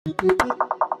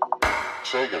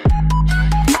Shaken.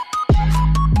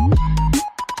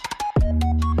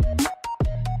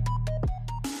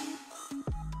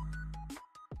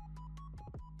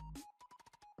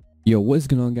 Yo, what's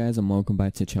going on guys, and welcome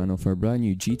back to the channel for a brand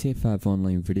new GTA 5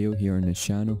 online video here on this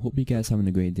channel. Hope you guys having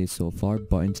a great day so far,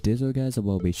 but in today's video guys I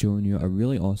will be showing you a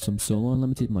really awesome solo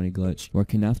unlimited money glitch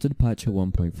working after the patch of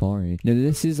 1.40. Now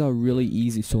this is a really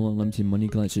easy solo unlimited money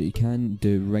glitch that you can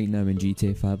do right now in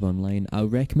GTA 5 online. I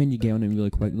would recommend you get on it really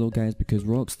quick though guys, because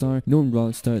knowing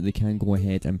Rockstar, they can go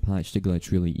ahead and patch the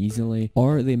glitch really easily,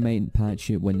 or they might patch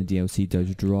it when the DLC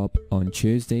does drop on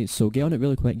Tuesday. So get on it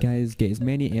really quick guys, get as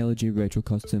many LG retro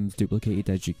customs duplicated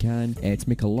as you can to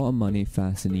make a lot of money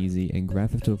fast and easy in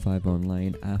Grand Theft Auto 5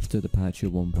 online after the patch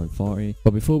of 1.40.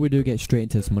 But before we do get straight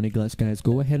into this money glitch guys,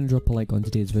 go ahead and drop a like on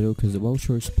today's video because it will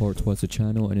show your support towards the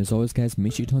channel, and as always guys,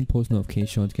 make sure you turn post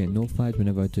notifications to get notified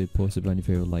whenever I do post a brand new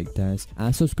video like this,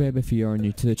 and subscribe if you are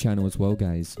new to the channel as well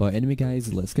guys. But anyway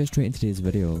guys, let's get straight into today's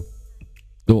video.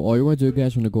 So all you want to do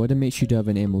guys, want to go ahead and make sure you do have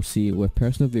an MOC with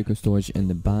personal vehicle storage in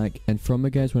the back, and from it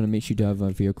guys, want to make sure you do have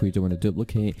a vehicle you don't want to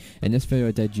duplicate. In this video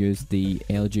I did use the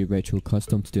LG Retro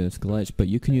Custom to do this glitch, but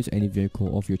you can use any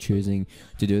vehicle of your choosing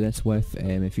to do this with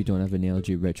if you don't have an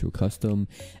LG Retro Custom.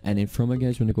 And then from it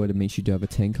guys, want to go ahead and make sure you do have a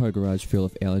 10 car garage full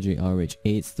of LG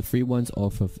RH8s, the free ones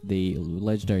off of the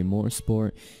legendary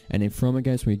Motorsport. And then from it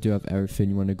guys, when you do have everything,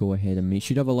 you want to go ahead and make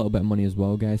sure you have a little bit of money as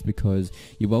well guys, because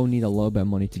you will need a little bit of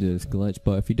money to do this glitch.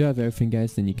 But if you do have everything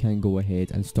guys, then you can go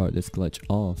ahead and start this glitch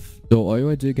off. So all you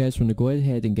want to do guys, want to go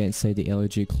ahead and get inside the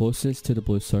LG closest to the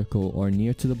blue circle or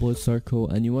near to the blue circle,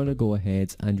 and you want to go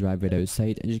ahead and drive it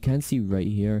outside, as you can see right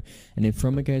here. And then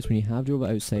from it guys, when you have drove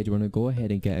it outside, you want to go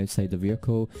ahead and get outside the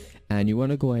vehicle, and you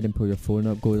want to go ahead and pull your phone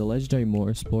up, go to the legendary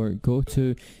Motorsport, go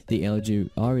to the LG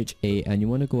RH8, and you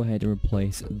want to go ahead and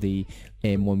replace the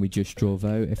one we just drove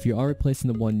out. If you are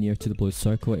replacing the one near to the blue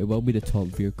circle, it will be the top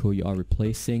vehicle you are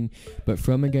replacing. But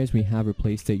from it guys, when you have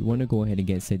replaced it, you want to go ahead and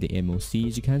get inside the MOC,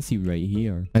 as you can see right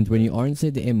here. And when you are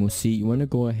inside the MOC, you want to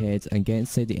go ahead and get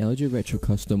inside the LG Retro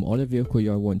Custom or the vehicle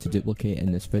you are wanting to duplicate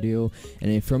in this video.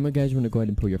 And then from it guys, you want to go ahead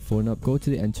and pull your phone up, go to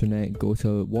the internet, go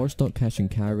to Warstock Cash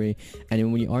and Carry. And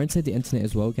then when you are inside the internet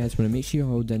as well guys, you want to make sure you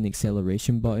hold down the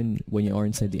acceleration button when you are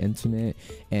inside the internet,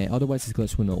 otherwise this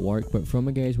glitch will not work. But from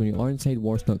it guys, when you are inside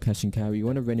Warstock Cash and Carry, you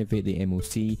want to renovate the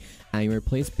MOC and you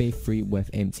replace bay 3 with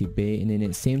empty bay, and then at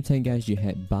the same time guys, you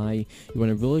hit buy. You want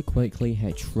to really quickly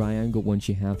hit triangle once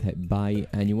you have hit buy,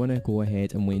 and you want to go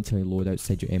ahead and wait until you load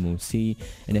outside your MOC.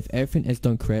 And if everything is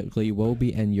done correctly, you will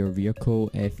be in your vehicle.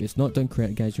 If it's not done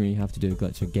correct guys, you have to do the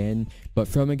glitch again. But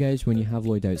from it guys, when you have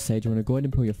loaded outside, you want to go ahead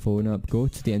and pull your phone up, go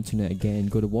to the internet again,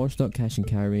 go to Warstock Cash and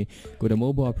Carry, go to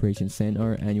Mobile Operations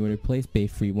Center, and you want to replace bay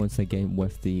 3 once again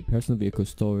with the personal vehicle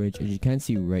storage, as you can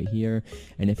see right here.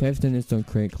 And if everything is done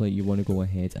correctly, you want to go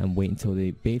ahead and wait until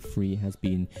the bay 3 has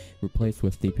been replaced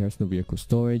with the personal vehicle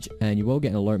storage, and you will get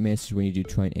an alert message when you do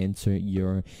try and enter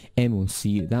your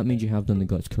MOC. That means you have done the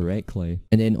glitch correctly.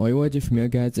 And then all you want to do from here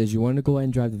guys is you want to go ahead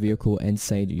and drive the vehicle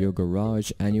inside your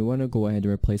garage, and you want to go ahead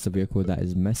and replace the vehicle that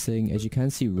is missing, as you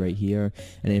can see right here.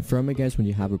 And then from it guys, when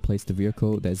you have replaced the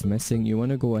vehicle that is missing, you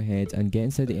want to go ahead and get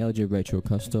inside the LG Retro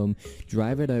Custom,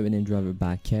 drive it out and then drive it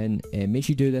back in. Make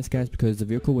sure you do this guys, because the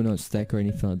vehicle will not stick or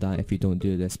anything like that if you don't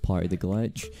do this part of the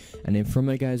glitch. And then from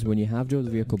it guys, when you have drove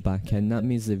the vehicle back in, that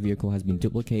means the vehicle has been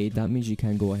duplicated. That means you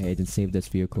can go ahead and save this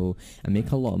vehicle and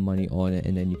make a lot of money on it,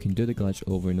 and then you can do the glitch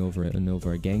over and over and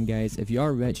over again guys. If you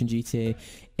are rich in GTA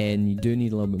and you do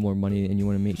need a little bit more money and you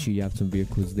want to make sure you have some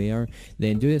vehicles there,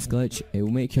 then do this glitch. It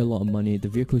will make you a lot of money. The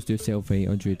vehicles do sell for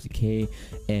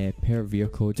 800k per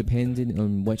vehicle, depending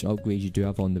on which upgrades you do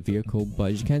have on the vehicle.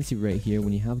 But as you can see right here,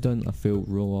 when you have done a full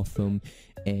roll of them,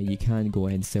 you can go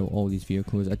ahead and sell all these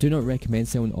vehicles. I do not recommend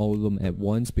selling all of them at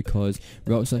once, because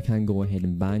Rockstar can go ahead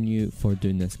and ban you for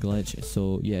doing this glitch.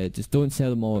 So yeah, just don't sell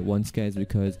them all at once guys,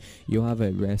 because you'll have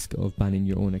a risk of banning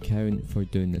your own account for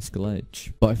doing this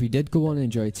glitch. But if you did go on and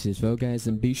enjoy today's video guys,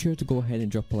 then be sure to go ahead and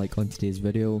drop a like on today's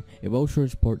video. It will show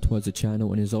support towards the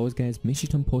channel, and as always guys, make sure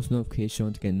to turn post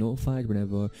notifications to get notified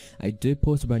whenever I do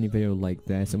post a brand new video like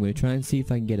this. I'm going to try and see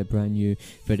if I can get a brand new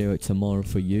video out tomorrow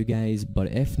for you guys,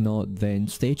 but if not, then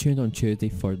stay tuned on Tuesday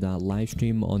for that live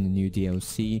stream on the new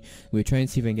DLC. We'll try and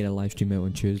see if I can get a live stream out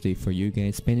on Tuesday for you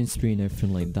guys, spending spree and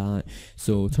everything like that.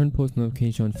 So turn post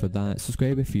notification for that,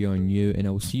 subscribe if you are new, and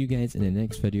I will see you guys in the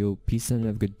next video. Peace and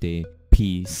have a good day.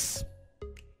 Peace.